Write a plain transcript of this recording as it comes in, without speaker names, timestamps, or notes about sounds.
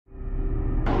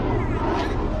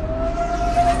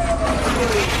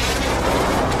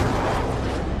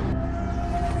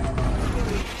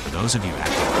those of you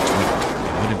active on Twitter,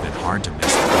 it would have been hard to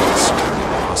miss the buzz surrounding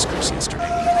the Oscars yesterday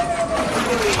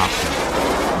evening. Top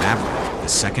Gun: Maverick, the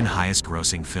second highest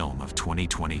grossing film of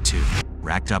 2022,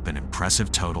 racked up an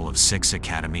impressive total of 6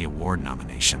 Academy Award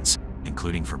nominations,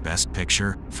 including for Best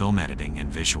Picture, Film Editing, and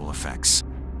Visual Effects.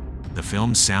 The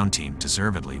film's sound team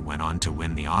deservedly went on to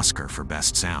win the Oscar for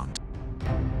Best Sound.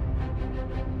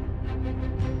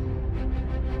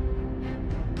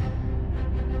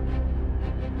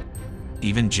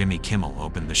 Even Jimmy Kimmel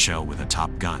opened the show with a Top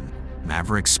Gun: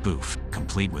 Maverick spoof,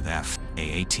 complete with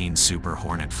F/A-18 Super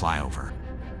Hornet flyover.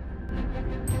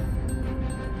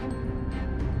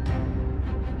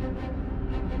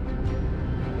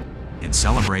 In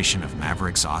celebration of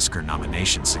Maverick's Oscar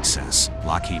nomination success,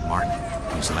 Lockheed Martin,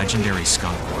 whose legendary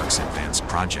Skunk Works Advanced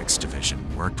Projects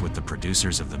division worked with the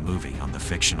producers of the movie on the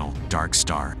fictional Dark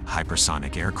Star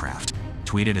hypersonic aircraft,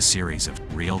 tweeted a series of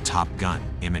real Top Gun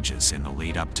images in the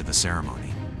lead-up to the ceremony.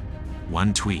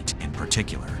 One tweet, in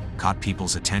particular, caught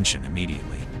people's attention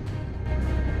immediately.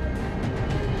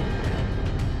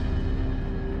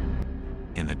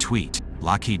 In the tweet,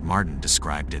 Lockheed Martin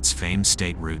described its famed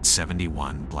State Route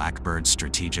 71 Blackbird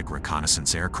strategic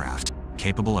reconnaissance aircraft,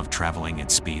 capable of traveling at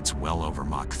speeds well over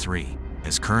Mach 3,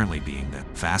 as currently being the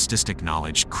fastest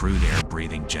acknowledged crewed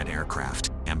air-breathing jet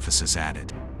aircraft, emphasis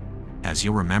added. As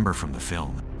you'll remember from the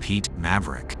film, Pete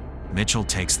Maverick, Mitchell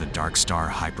takes the Dark Star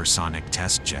hypersonic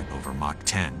test jet over Mach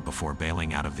 10 before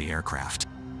bailing out of the aircraft.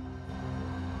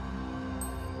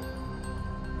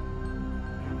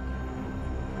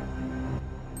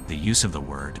 The use of the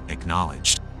word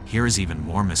 "acknowledged" here is even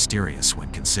more mysterious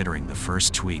when considering the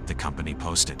first tweet the company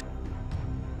posted.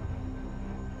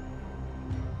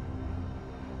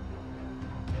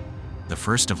 The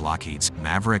first of Lockheed's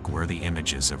Maverick-worthy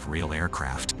images of real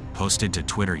aircraft, posted to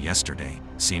Twitter yesterday,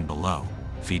 seen below,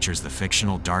 features the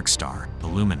fictional Dark Star,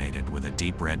 illuminated with a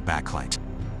deep red backlight.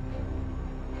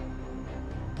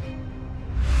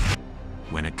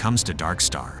 When it comes to Dark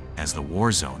Star, as the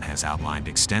war zone has outlined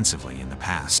extensively in the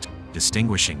past,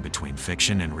 distinguishing between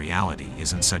fiction and reality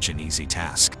isn't such an easy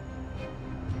task.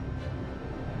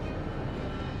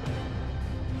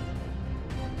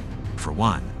 For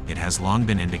one, it has long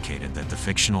been indicated that the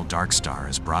fictional Dark Star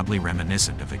is broadly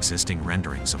reminiscent of existing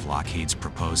renderings of Lockheed's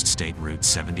proposed State Route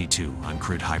 72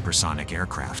 uncrewed hypersonic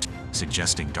aircraft,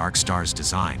 suggesting Dark Star's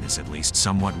design is at least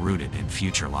somewhat rooted in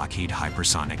future Lockheed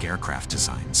hypersonic aircraft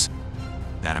designs.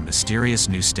 That a mysterious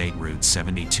new State Route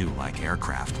 72-like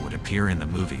aircraft would appear in the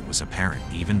movie was apparent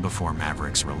even before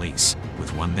Maverick's release,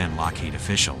 with one then Lockheed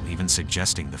official even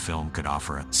suggesting the film could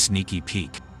offer a sneaky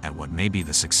peek at what may be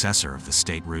the successor of the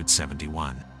State Route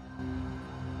 71.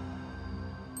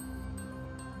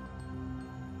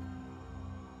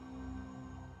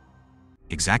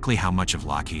 Exactly how much of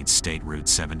Lockheed's State Route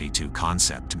 72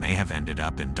 concept may have ended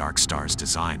up in Dark Star's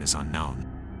design is unknown.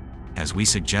 As we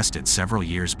suggested several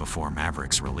years before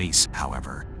Maverick's release,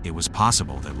 however, it was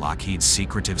possible that Lockheed's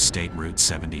secretive State Route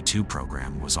 72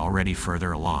 program was already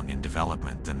further along in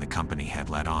development than the company had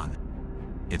let on.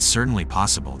 It's certainly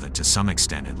possible that to some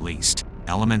extent at least,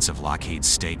 elements of Lockheed's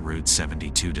State Route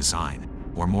 72 design,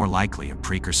 or more likely a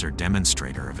precursor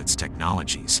demonstrator of its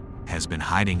technologies, has been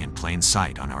hiding in plain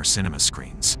sight on our cinema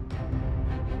screens.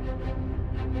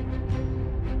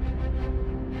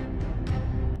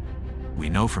 We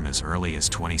know from as early as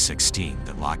 2016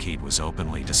 that Lockheed was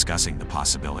openly discussing the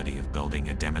possibility of building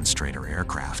a demonstrator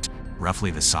aircraft,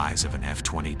 roughly the size of an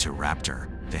F-22 Raptor,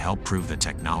 to help prove the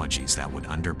technologies that would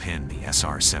underpin the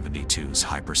SR-72's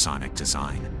hypersonic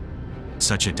design.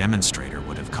 Such a demonstrator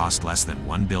would have cost less than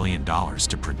 $1 billion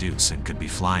to produce and could be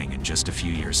flying in just a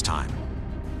few years' time.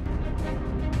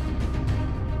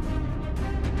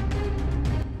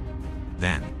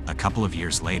 Then, a couple of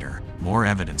years later, more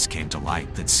evidence came to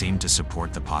light that seemed to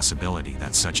support the possibility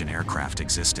that such an aircraft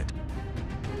existed.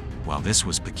 While this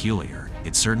was peculiar,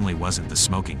 it certainly wasn't the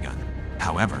smoking gun.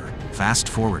 However, fast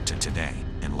forward to today,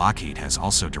 and Lockheed has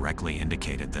also directly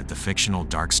indicated that the fictional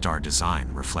Dark Star design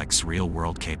reflects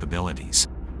real-world capabilities,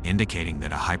 indicating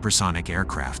that a hypersonic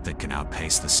aircraft that can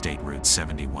outpace the State Route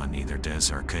 71 either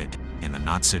does or could, in the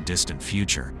not-so-distant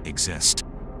future, exist.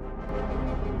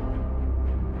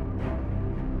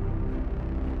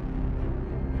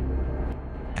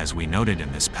 As we noted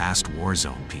in this past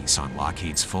Warzone piece on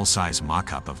Lockheed's full-size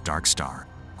mock-up of Dark Star,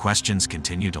 questions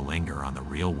continue to linger on the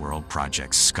real-world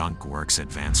projects Skunk Works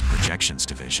Advanced Projections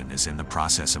Division is in the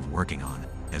process of working on,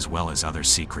 as well as other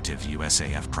secretive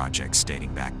USAF projects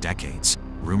dating back decades,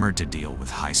 rumored to deal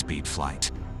with high-speed flight.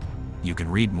 You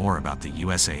can read more about the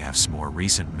USAF's more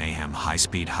recent Mayhem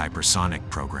high-speed hypersonic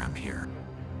program here.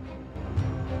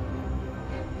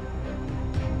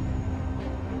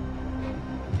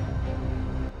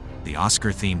 The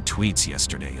Oscar-themed tweets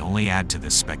yesterday only add to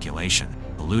this speculation,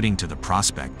 alluding to the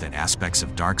prospect that aspects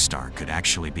of Darkstar could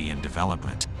actually be in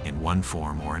development, in one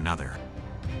form or another.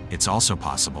 It's also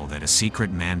possible that a secret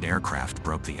manned aircraft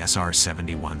broke the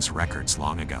SR-71's records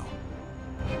long ago.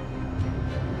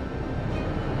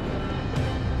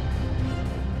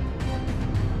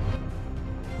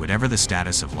 Whatever the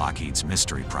status of Lockheed's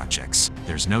mystery projects,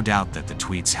 there's no doubt that the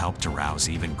tweets helped to rouse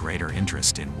even greater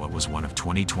interest in what was one of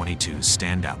 2022's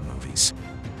standout movies.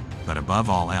 But above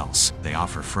all else, they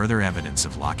offer further evidence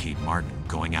of Lockheed Martin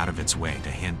going out of its way to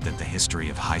hint that the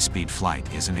history of high-speed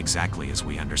flight isn't exactly as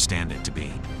we understand it to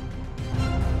be.